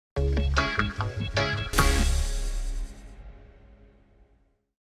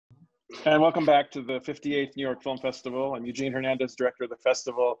And welcome back to the 58th New York Film Festival. I'm Eugene Hernandez, director of the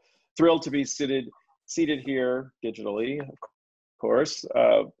festival. Thrilled to be seated here digitally, of course,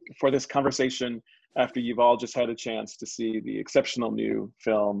 for this conversation after you've all just had a chance to see the exceptional new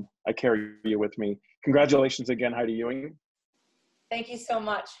film, I Carry You With Me. Congratulations again, Heidi Ewing. Thank you so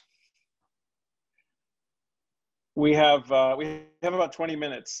much. We have about 20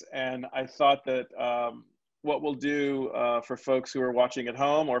 minutes, and I thought that what we'll do for folks who are watching at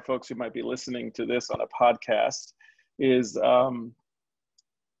home or folks who might be listening to this on a podcast is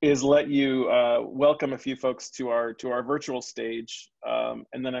let you welcome a few folks to our virtual stage,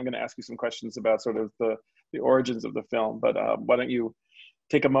 and then I'm going to ask you some questions about sort of the origins of the film. But why don't you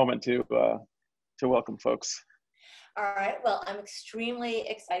take a moment to welcome folks? All right. Well, I'm extremely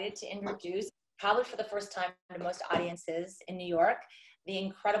excited to introduce, probably for the first time to most audiences in New York, the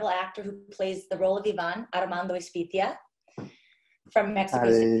incredible actor who plays the role of Ivan, Armando Espitia, from Mexico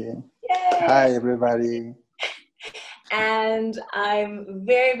City. Hi, everybody. And I'm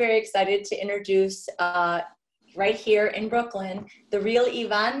very, very excited to introduce, right here in Brooklyn, the real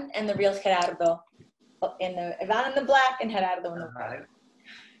Ivan and the real Gerardo. Ivan in the black and Gerardo in the white.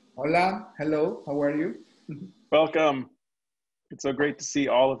 Hola, hello, how are you? Welcome. It's so great to see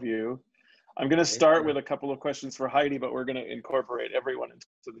all of you. I'm going to start with a couple of questions for Heidi, but we're going to incorporate everyone into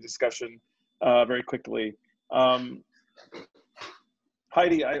the discussion very quickly.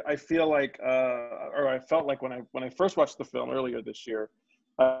 Heidi, I feel like, or I felt like when I first watched the film earlier this year,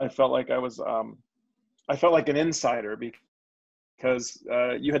 I felt like I felt like an insider because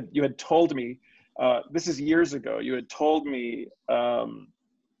you had told me, this is years ago, you had told me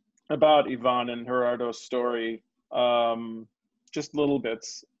about Ivan and Gerardo's story, just little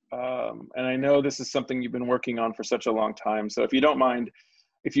bits. And I know this is something you've been working on for such a long time. So if you don't mind,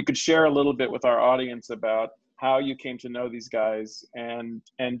 if you could share a little bit with our audience about how you came to know these guys and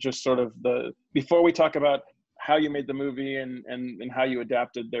just sort of before we talk about how you made the movie and how you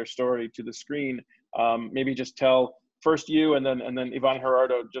adapted their story to the screen, maybe just tell first you and then Ivan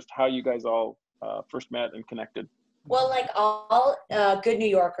Gerardo, just how you guys all first met and connected. Well, like all good New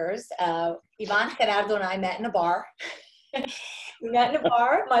Yorkers, Ivan, Gerardo, and I met in a bar. We met in a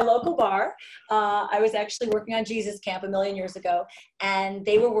bar, my local bar. I was actually working on Jesus Camp a million years ago, and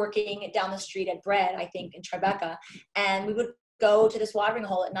they were working down the street at Bread, I think, in Tribeca. And we would go to this watering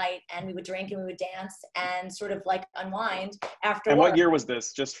hole at night, and we would drink and we would dance and sort of like unwind after And work. what year was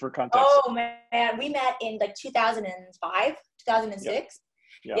this, just for context? Oh, man, we met in like 2005, 2006.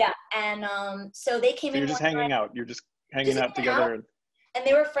 Yeah. And so they came in. You're just hanging out. You're just hanging out together. And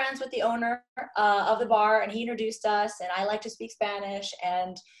they were friends with the owner of the bar, and he introduced us, and I like to speak Spanish,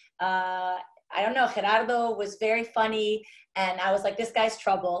 and I don't know, Gerardo was very funny, and I was like, this guy's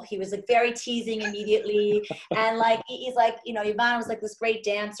trouble. He was like very teasing immediately, and like, he's like, you know, Ivan was like this great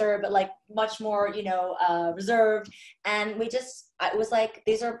dancer, but like much more, you know, reserved, and it was like,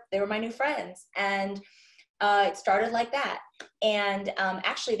 they were my new friends, and it started like that. And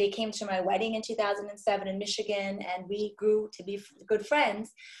actually they came to my wedding in 2007 in Michigan, and we grew to be good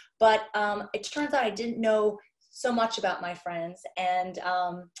friends. But it turns out I didn't know so much about my friends. And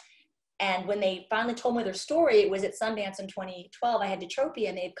when they finally told me their story, it was at Sundance in 2012. I had Ditropia,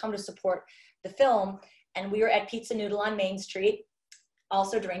 and they had come to support the film. And we were at Pizza Noodle on Main Street,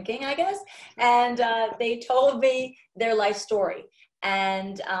 also drinking, I guess. And they told me their life story.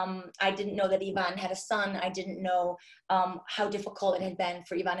 And I didn't know that Ivan had a son. I didn't know how difficult it had been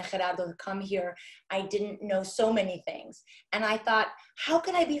for Ivan and Gerardo to come here. I didn't know so many things. And I thought, how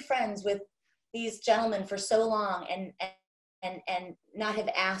can I be friends with these gentlemen for so long and not have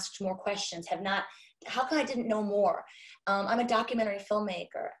asked more questions, how come I didn't know more? I'm a documentary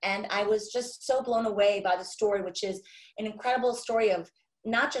filmmaker, and I was just so blown away by the story, which is an incredible story of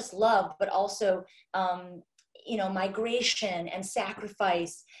not just love, but also you know, migration and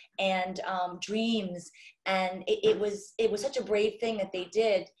sacrifice and dreams. And it was such a brave thing that they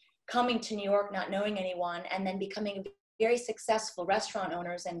did, coming to New York, not knowing anyone, and then becoming very successful restaurant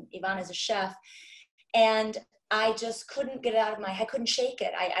owners. And Ivan is a chef. And I just couldn't get it out of my head. I couldn't shake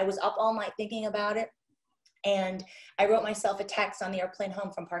it. I was up all night thinking about it. And I wrote myself a text on the airplane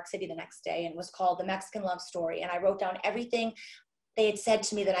home from Park City the next day, and it was called The Mexican Love Story. And I wrote down everything they had said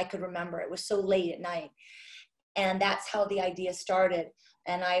to me that I could remember. It was so late at night. And that's how the idea started.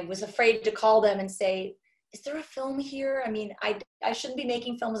 And I was afraid to call them and say, is there a film here? I mean, I shouldn't be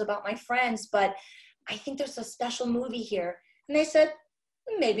making films about my friends, but I think there's a special movie here. And they said,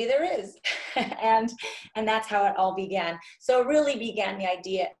 maybe there is. and that's how it all began. So it really began, the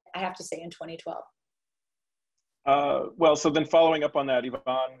idea, I have to say, in 2012. Well, so then following up on that, Ivan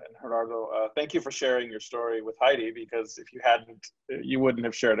and Gerardo, thank you for sharing your story with Heidi, because if you hadn't, you wouldn't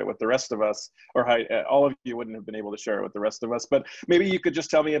have shared it with the rest of us, or all of you wouldn't have been able to share it with the rest of us. But maybe you could just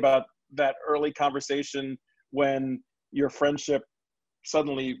tell me about that early conversation when your friendship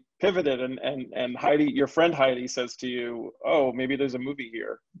suddenly pivoted and Heidi, your friend Heidi, says to you, "Oh, maybe there's a movie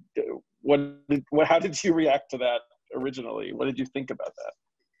here." How did you react to that originally? What did you think about that?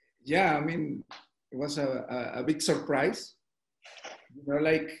 Yeah, I mean, it was a big surprise. You know,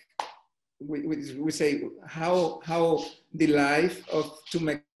 like we say, how the life of two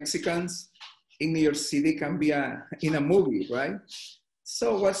Mexicans in New York City can be in a movie, right?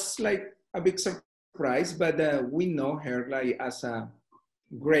 So it was like a big surprise, but we know her like as a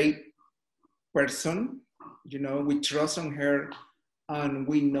great person. You know, we trust on her, and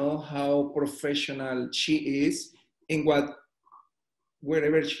we know how professional she is in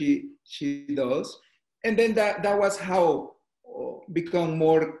wherever she does. And then that was how become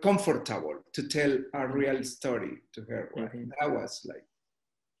more comfortable to tell a real story to her. Right? Mm-hmm. That was like,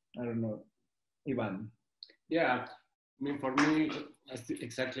 I don't know, Ivan. Yeah, I mean, for me, it's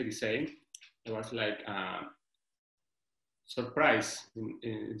exactly the same. It was like surprise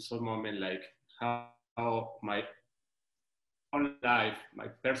in some moment, like how my own life, my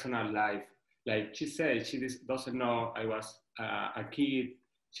personal life, like she said, she doesn't know I was a kid.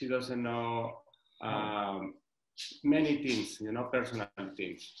 She doesn't know many things, you know, personal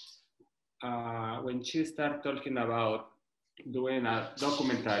things. When she started talking about doing a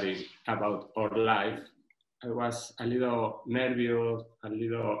documentary about our life, I was a little nervous, a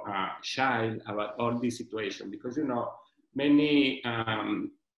little shy about all this situation, because, you know, many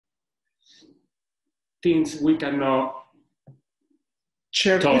things we cannot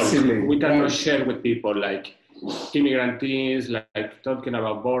share talk, easily. we cannot share with people, like immigrant things, like talking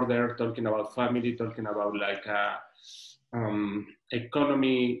about border, talking about family, talking about like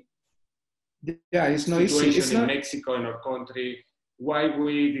economy. Yeah, it's not situation easy. It's in not... Mexico, in our country, why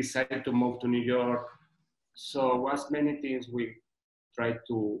we decided to move to New York. So was many things we try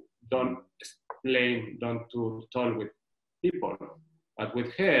to don't explain, don't to talk with people. But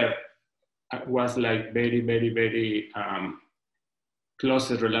with her, it was like very, very, very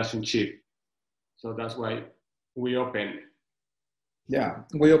close relationship. So that's why we open. Yeah,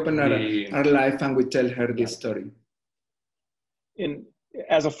 we open our life and we tell her this story.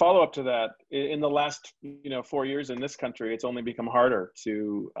 As a follow-up to that, in the last 4 years in this country, it's only become harder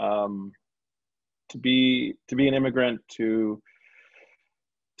to be an immigrant, to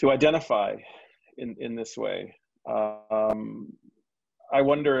identify in this way. I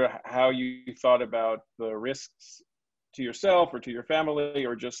wonder how you thought about the risks to yourself or to your family,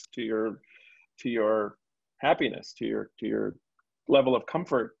 or just to your happiness, to your level of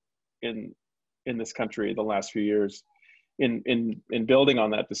comfort in this country the last few years, in building on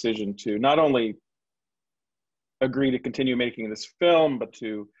that decision to not only agree to continue making this film, but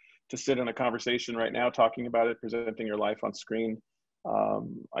to sit in a conversation right now talking about it, presenting your life on screen.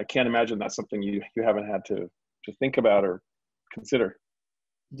 I can't imagine that's something you haven't had to think about or consider.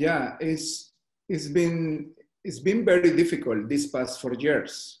 Yeah, it's been very difficult these past 4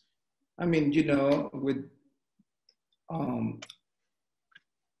 years. I mean, with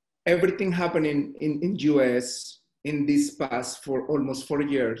everything happening in US in this past for almost 4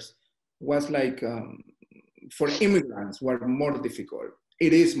 years was like, for immigrants were more difficult.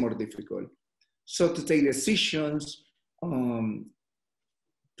 It is more difficult. So to take decisions,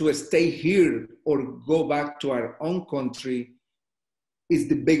 to stay here or go back to our own country is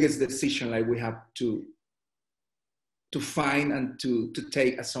the biggest decision like we have to find and to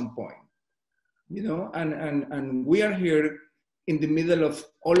take at some point, and we are here in the middle of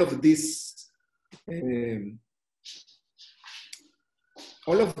all of this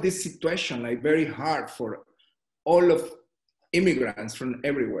situation, like very hard for all of immigrants from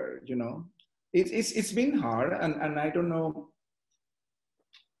everywhere. It's been hard, and I don't know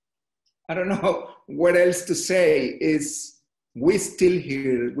what else to say. Is we're still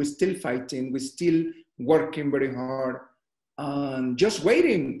here, we're still fighting, we're still working very hard, and just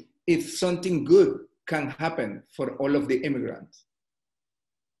waiting if something good can happen for all of the immigrants.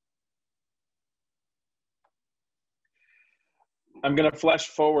 I'm going to flash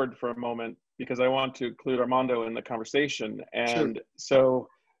forward for a moment because I want to include Armando in the conversation. And sure. So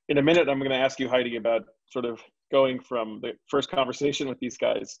in a minute, I'm going to ask you, Heidi, about sort of going from the first conversation with these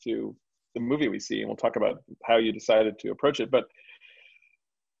guys to the movie we see, and we'll talk about how you decided to approach it. But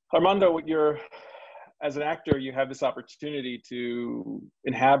Armando, as an actor, you have this opportunity to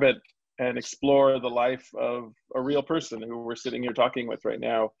inhabit and explore the life of a real person who we're sitting here talking with right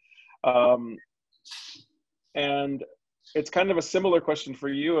now. And it's kind of a similar question for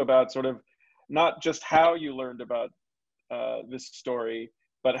you about sort of not just how you learned about this story,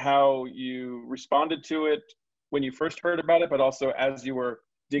 but how you responded to it when you first heard about it, but also as you were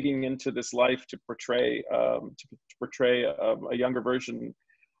digging into this life to portray a younger version,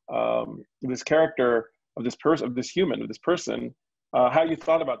 this character of this person, of this human, of this person. How you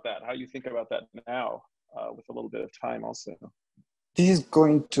thought about that? How you think about that now, with a little bit of time also. This is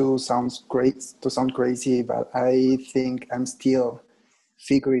going to sound crazy, but I think I'm still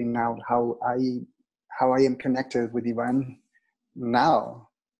figuring out how I am connected with Ivan now.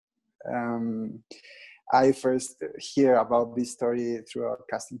 I first hear about this story through our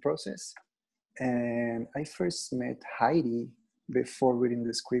casting process, and I first met Heidi before reading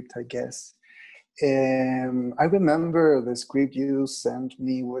the script, I guess. I remember the script you sent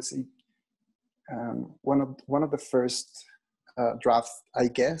me was one of the first drafts, I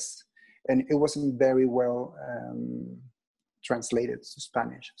guess, and it wasn't very well translated to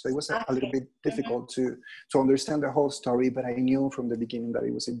Spanish, so it was a little bit difficult to understand the whole story. But I knew from the beginning that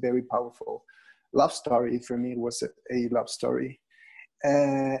it was a very powerful love story. For me, it was a love story.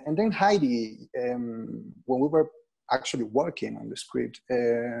 And then Heidi, when we were actually working on the script,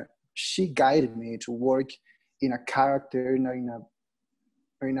 she guided me to work in a character, not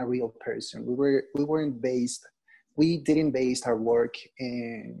in a real person. We didn't base our work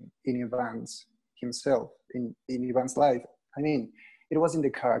in Ivan's himself, in Ivan's life. I mean, it was in the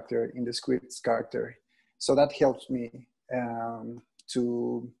character, in the script's character. So that helped me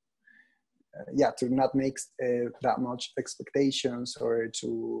to not make that much expectations or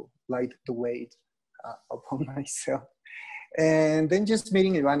to light the weight upon myself. And then just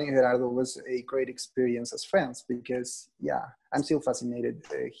meeting Ivan and Gerardo was a great experience as friends, because I'm still fascinated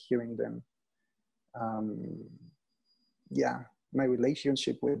hearing them. My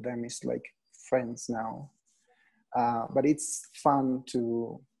relationship with them is like friends now. But it's fun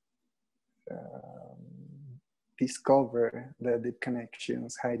to discover the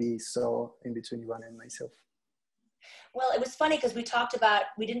connections Heidi saw in between Ivan and myself. Well, it was funny because we talked about,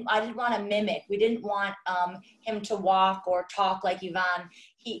 I didn't want to mimic. We didn't want him to walk or talk like Ivan.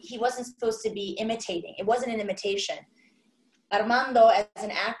 He wasn't supposed to be imitating. It wasn't an imitation. Armando, as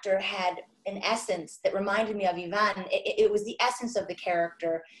an actor, had an essence that reminded me of Ivan. It was the essence of the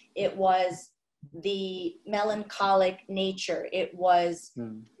character. It was the melancholic nature. It was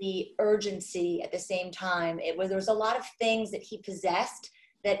the urgency at the same time. There was a lot of things that he possessed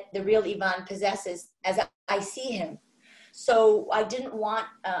that the real Ivan possesses as I see him. So I didn't want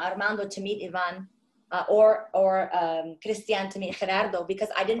Armando to meet Ivan or Christian to meet Gerardo, because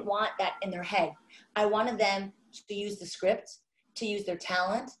I didn't want that in their head. I wanted them to use the script, to use their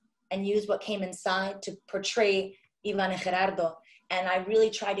talent, and use what came inside to portray Ivan and Gerardo. And I really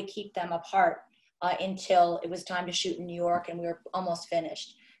tried to keep them apart until it was time to shoot in New York, and we were almost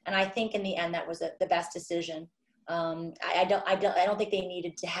finished. And I think in the end that was the best decision. I don't think they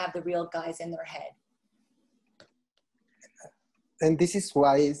needed to have the real guys in their head. And this is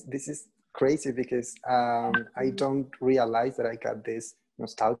why this is crazy, because I don't realize that I got this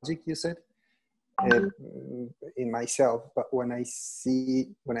nostalgic, you said, in myself. But when I see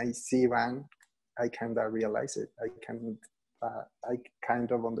Ivan, I kind of realize it. I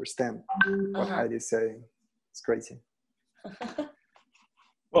kind of understand what Heidi is saying. It's crazy.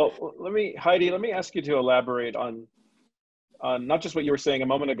 Well, Heidi, let me ask you to elaborate on not just what you were saying a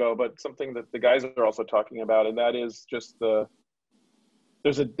moment ago, but something that the guys are also talking about, and that is just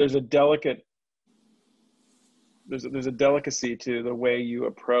there's a delicacy to the way you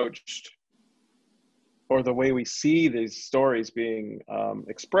approached, or the way we see these stories being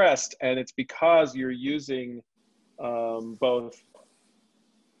expressed, and it's because you're using both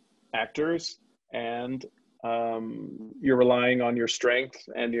actors and you're relying on your strength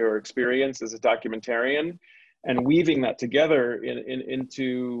and your experience as a documentarian, and weaving that together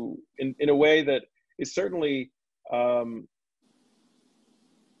in a way that is certainly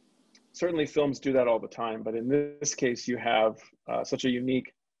films do that all the time, but in this case you have such a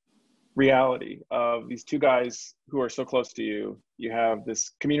unique reality of these two guys who are so close to you. You have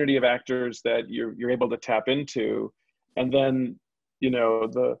this community of actors that you're able to tap into, and then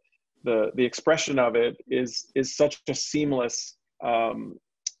the expression of it is such a seamless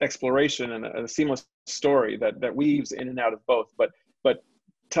exploration and a seamless story that weaves in and out of both. But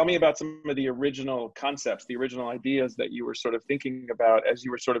tell me about some of the original concepts, the original ideas that you were sort of thinking about as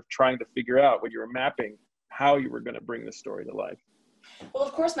you were sort of trying to figure out when you were mapping how you were going to bring the story to life. Well,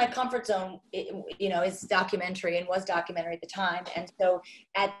 of course, my comfort zone, is documentary and was documentary at the time. And so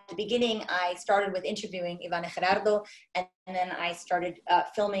at the beginning, I started with interviewing Ivan and Gerardo, and then I started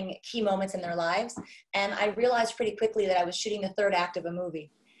filming key moments in their lives. And I realized pretty quickly that I was shooting the third act of a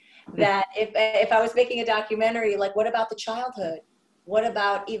movie. That if I was making a documentary, like, what about the childhood? What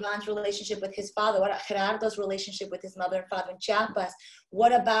about Ivan's relationship with his father? What about Gerardo's relationship with his mother and father in Chiapas?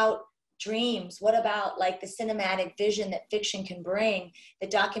 What about dreams? What about like the cinematic vision that fiction can bring, that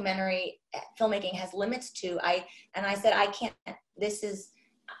documentary filmmaking has limits to? I said, I can't, this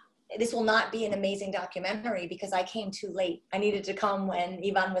will not be an amazing documentary because I came too late. I needed to come when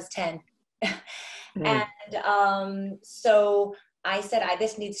Ivan was 10. And so I said,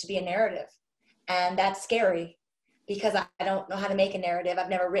 this needs to be a narrative. And that's scary because I don't know how to make a narrative. I've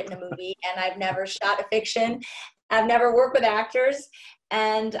never written a movie and I've never shot a fiction. I've never worked with actors.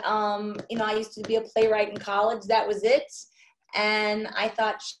 And, I used to be a playwright in college. That was it. And I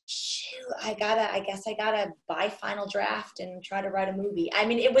thought, shoot, I guess I gotta buy Final Draft and try to write a movie. I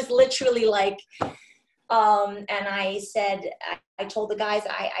mean, it was literally like, and I said, I told the guys,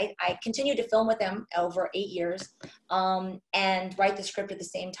 I continued to film with them over 8 years, and write the script at the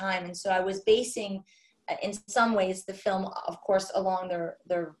same time. And so I was basing, in some ways, the film, of course, along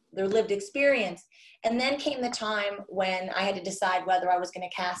their lived experience. And then came the time when I had to decide whether I was going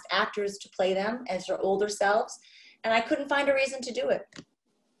to cast actors to play them as their older selves. And I couldn't find a reason to do it.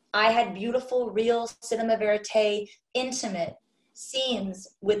 I had beautiful, real cinema verite, intimate scenes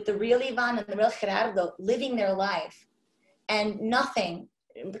with the real Ivan and the real Gerardo living their life. And nothing,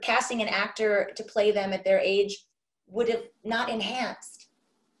 casting an actor to play them at their age would have not enhanced.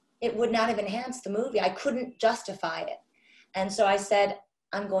 It would not have enhanced the movie. I couldn't justify it. And so I said,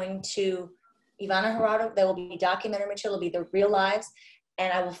 I'm going to, Ivan and Gerardo, there will be documentary material, it'll be their real lives,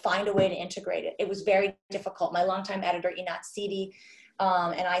 and I will find a way to integrate it. It was very difficult. My longtime editor, Inat Sidi,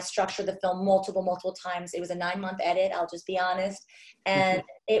 and I structured the film multiple times. It was a 9-month edit, I'll just be honest. And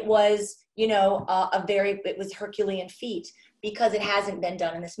it was, it was Herculean feat because it hasn't been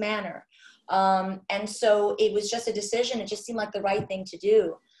done in this manner. And so it was just a decision. It just seemed like the right thing to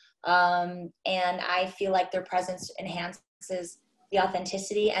do. And I feel like their presence enhances the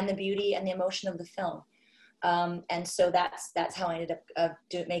authenticity and the beauty and the emotion of the film. And so that's how I ended up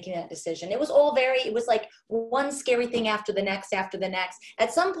making that decision. It was like one scary thing after the next.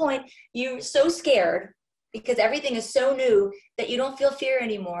 At some point, you're so scared because everything is so new that you don't feel fear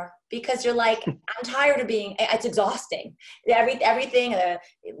anymore, because you're like, I'm tired of it's exhausting. Everything,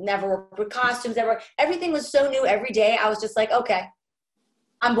 never worked with costumes, everything was so new every day. I was just like, okay,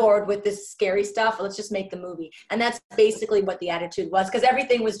 I'm bored with this scary stuff. Let's just make the movie. And that's basically what the attitude was, because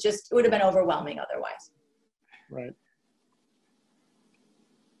everything was it would have been overwhelming otherwise. Right.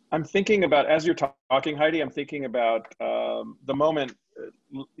 I'm thinking about, as you're talking, Heidi, I'm thinking about the moment,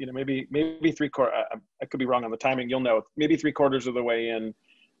 maybe I could be wrong on the timing, you'll know, maybe 3/4 of the way in,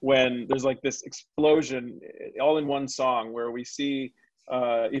 when there's like this explosion all in one song where we see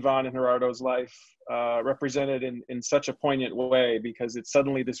Ivan and Gerardo's life represented in such a poignant way, because it's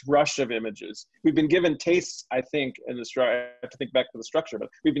suddenly this rush of images. We've been given tastes, I think, I have to think back to the structure, but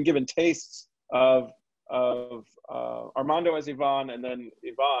we've been given tastes of Armando as Ivan, and then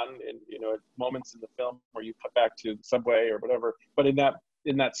Ivan at moments in the film where you cut back to the subway or whatever. But in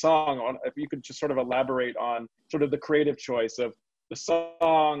that song, if you could just sort of elaborate on sort of the creative choice of the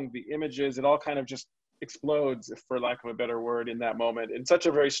song, the images, it all kind of just explodes, for lack of a better word, in that moment, in such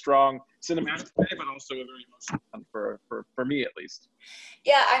a very strong cinematic way, but also a very emotional one for me, at least.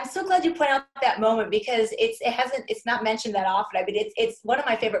 Yeah, I'm so glad you point out that moment, because it's not mentioned that often. I mean, it's one of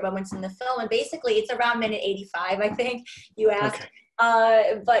my favorite moments in the film, and basically it's around minute 85, I think you asked.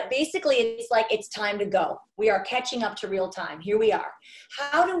 Okay. But basically it's like, it's time to go. We are catching up to real time. Here we are.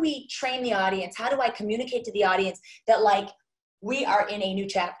 How do we train the audience? How do I communicate to the audience that, like, we are in a new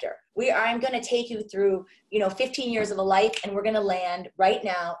chapter? I'm going to take you through, 15 years of a life, and we're going to land right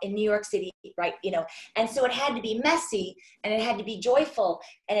now in New York City, right? And so it had to be messy, and it had to be joyful,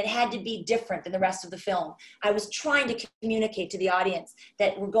 and it had to be different than the rest of the film. I was trying to communicate to the audience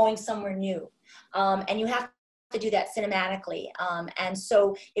that we're going somewhere new. And you have to do that cinematically. And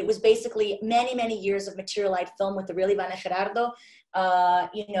so it was basically many years of material I'd filmed with the real Ivan and Gerardo,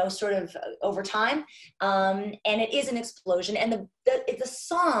 sort of over time. And it is an explosion. And the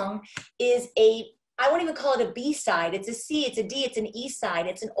song is I won't even call it a B-side. It's a C, it's a D, it's an E-side.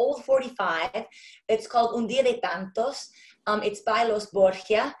 It's an old 45. It's called Un Día de Tantos. It's by Los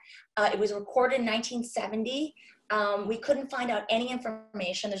Borgia. It was recorded in 1970. we couldn't find out any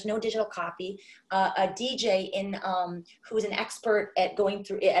information. There's no digital copy. A DJ who was an expert at going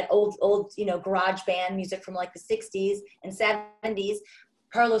through at old garage band music from like the 60s and 70s,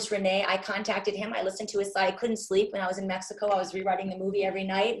 Carlos Rene, I contacted him. I listened to his site. I couldn't sleep when I was in Mexico. I was rewriting the movie every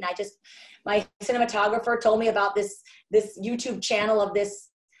night. And my cinematographer told me about this YouTube channel of this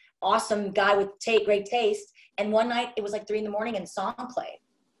awesome guy with great taste. And one night it was like 3 a.m. and the song played.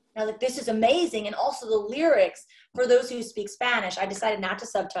 And I was like, this is amazing. And also the lyrics, for those who speak Spanish, I decided not to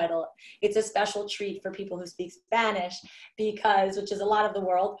subtitle it. It's a special treat for people who speak Spanish which is a lot of the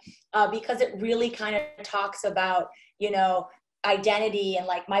world, because it really kind of talks about, identity and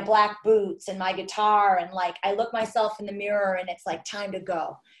like my black boots and my guitar, and like I look myself in the mirror and it's like time to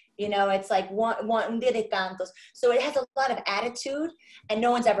go. It's like un día de tantos. So it has a lot of attitude, and no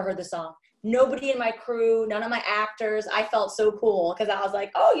one's ever heard the song. Nobody in my crew, none of my actors. I felt so cool because I was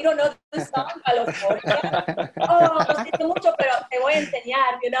like, oh, you don't know this song? Oh, lo siento mucho, pero te voy a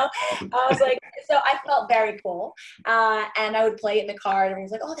enseñar, I was like, so I felt very cool. And I would play it in the car and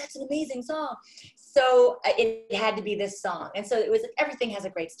everyone's like, oh, that's an amazing song. So it had to be this song. And so it was, everything has a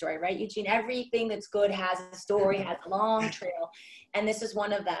great story, right, Eugene? Everything that's good has a story, has a long trail. And this is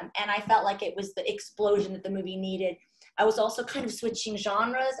one of them. And I felt like it was the explosion that the movie needed. I was also kind of switching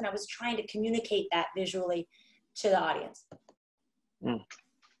genres, and I was trying to communicate that visually to the audience.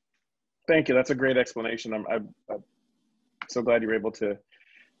 Thank you. That's a great explanation. I'm so glad you were able to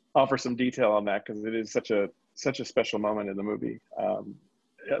offer some detail on that, because it is such a special moment in the movie.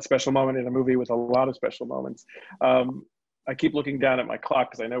 A special moment in a movie with a lot of special moments. I keep looking down at my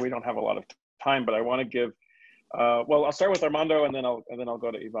clock because I know we don't have a lot of time, but I want to give. Well, I'll start with Armando, and then I'll go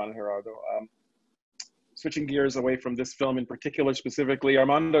to Ivan and Gerardo. Switching gears away from this film in particular, specifically,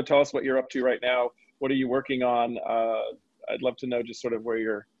 Armando, tell us what you're up to right now. What are you working on? I'd love to know just sort of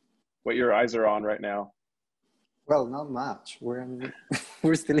what your eyes are on right now. Well, not much. We're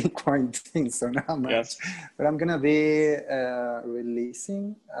still in quarantine, so not much. Yes. But I'm gonna be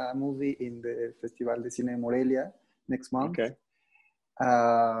releasing a movie in the Festival de Cine de Morelia next month. Okay.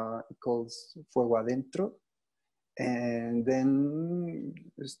 Called Fuego Adentro. And then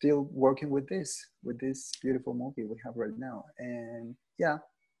still working with this beautiful movie we have right now. And yeah,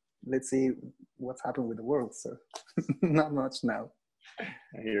 let's see what's happened with the world. So not much now. I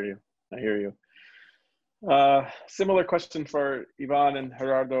hear you. Similar question for Ivan and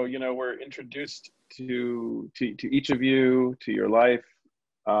Gerardo. We're introduced to each of you, to your life,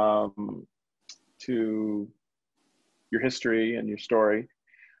 to your history and your story.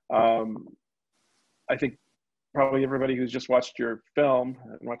 I think probably everybody who's just watched your film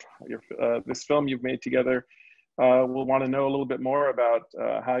and watched this film you've made together will want to know a little bit more about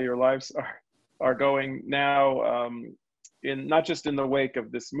how your lives are going now, in not just in the wake of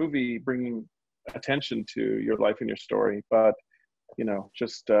this movie bringing attention to your life and your story, but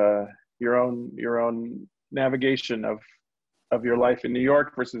just your own navigation of your life in New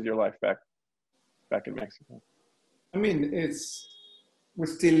York versus your life back in Mexico. I mean, we're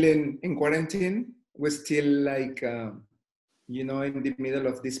still in quarantine. We're still like, in the middle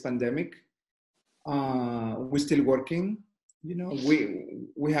of this pandemic. We're still working.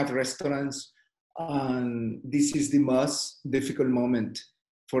 We have restaurants, and this is the most difficult moment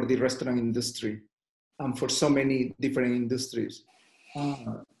for the restaurant industry and for so many different industries.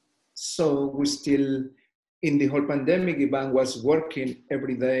 So we're still in the whole pandemic. Ivan was working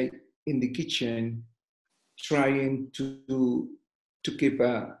every day in the kitchen, trying to keep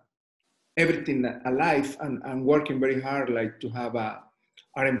everything alive and working very hard, like to have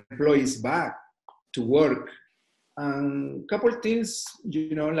our employees back to work. And a couple of things,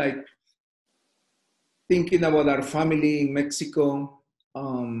 like thinking about our family in Mexico,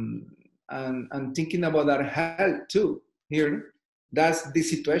 and thinking about our health too here. That's the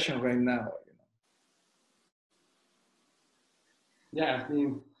situation right now. Yeah, I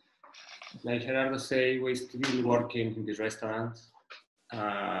think, like Gerardo said, we're still working in the restaurants.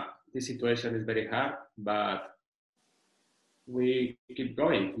 The situation is very hard, but we keep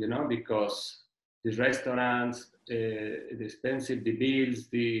going, because the restaurants, the expensive, the bills,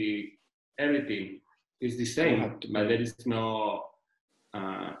 everything is the same, but there is no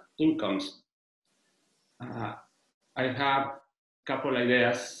incomes. I have a couple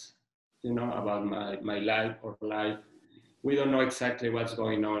ideas, about my life or life. We don't know exactly what's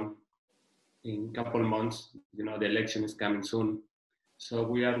going on in a couple months. The election is coming soon. So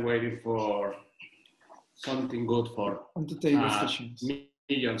we are waiting for something good for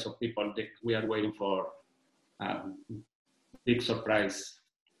millions of people. We are waiting for a big surprise.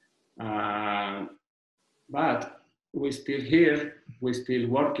 But we're still here, we're still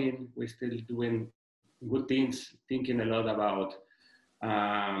working, we're still doing good things, thinking a lot about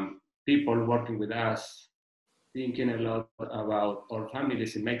people working with us, thinking a lot about our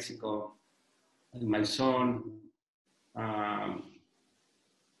families in Mexico, and my son,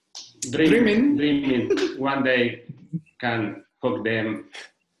 dreaming one day can hook them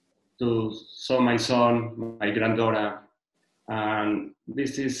to show my son, my granddaughter, and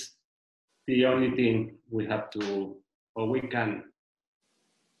this is the only thing we have to, or we can,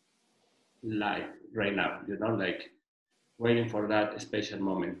 like right now, you know, like waiting for that special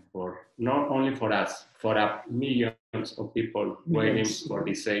moment for not only for us, for millions of people waiting for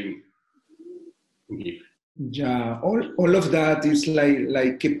the same gift. Yeah, all of that is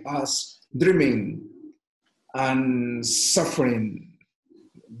like keep us dreaming and suffering,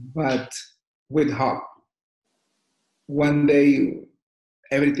 but with hope. One day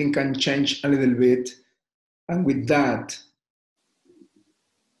everything can change a little bit, and with that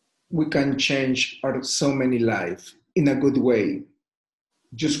we can change our so many lives in a good way.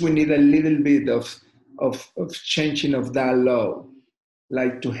 Just we need a little bit of changing of that law,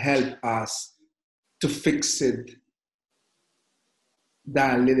 like to help us to fix it.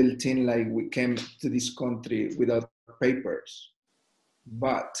 That little thing, like we came to this country without papers,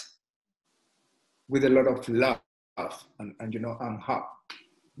 but with a lot of love and you know, and hope,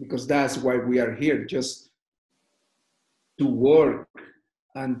 because that's why we are here, just to work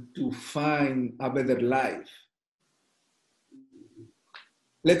and to find a better life.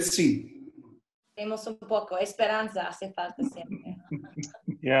 Let's see. Tenemos un poco. Esperanza hace falta siempre.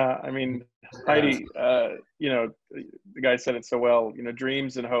 Yeah, I mean, Heidi, you know, the guy said it so well. You know,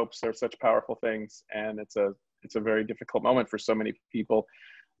 dreams and hopes are such powerful things, and it's a very difficult moment for so many people.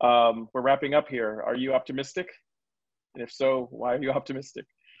 We're wrapping up here. Are you optimistic? And if so, why are you optimistic?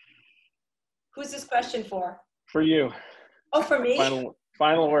 Who's this question for? For you. Oh, for me?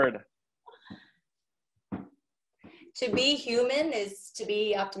 Final word. To be human is to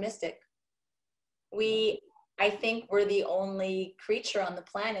be optimistic. I think we're the only creature on the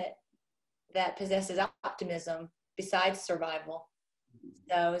planet that possesses optimism besides survival.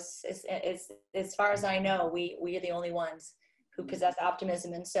 So as far as I know, we are the only ones who possess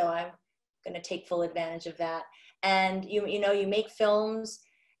optimism. And so I'm going to take full advantage of that. And you know, you make films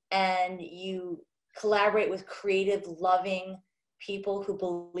and you collaborate with creative, loving people who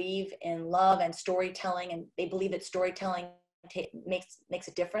believe in love and storytelling, and they believe that storytelling makes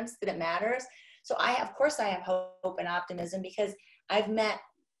a difference, that it matters. So of course I have hope and optimism, because I've met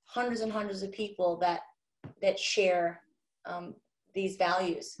hundreds and hundreds of people that share these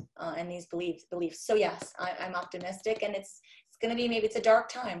values and these beliefs. So yes, I'm optimistic, and it's going to be, maybe it's a dark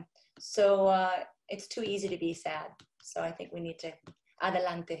time. So it's too easy to be sad. So I think we need to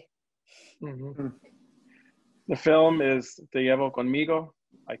adelante. Mm-hmm. The film is Te Llevo Conmigo,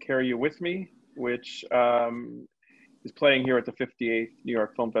 I Carry You With Me, which is playing here at the 58th New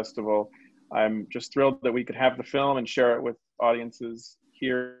York Film Festival. I'm just thrilled that we could have the film and share it with audiences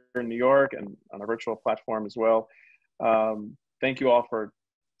here in New York and on a virtual platform as well. Thank you all for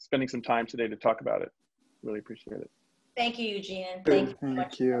spending some time today to talk about it. Really appreciate it. Thank you, Eugene, and thank you so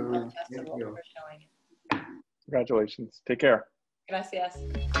much you. for the Film Festival for showing it. Congratulations. Take care. Gracias.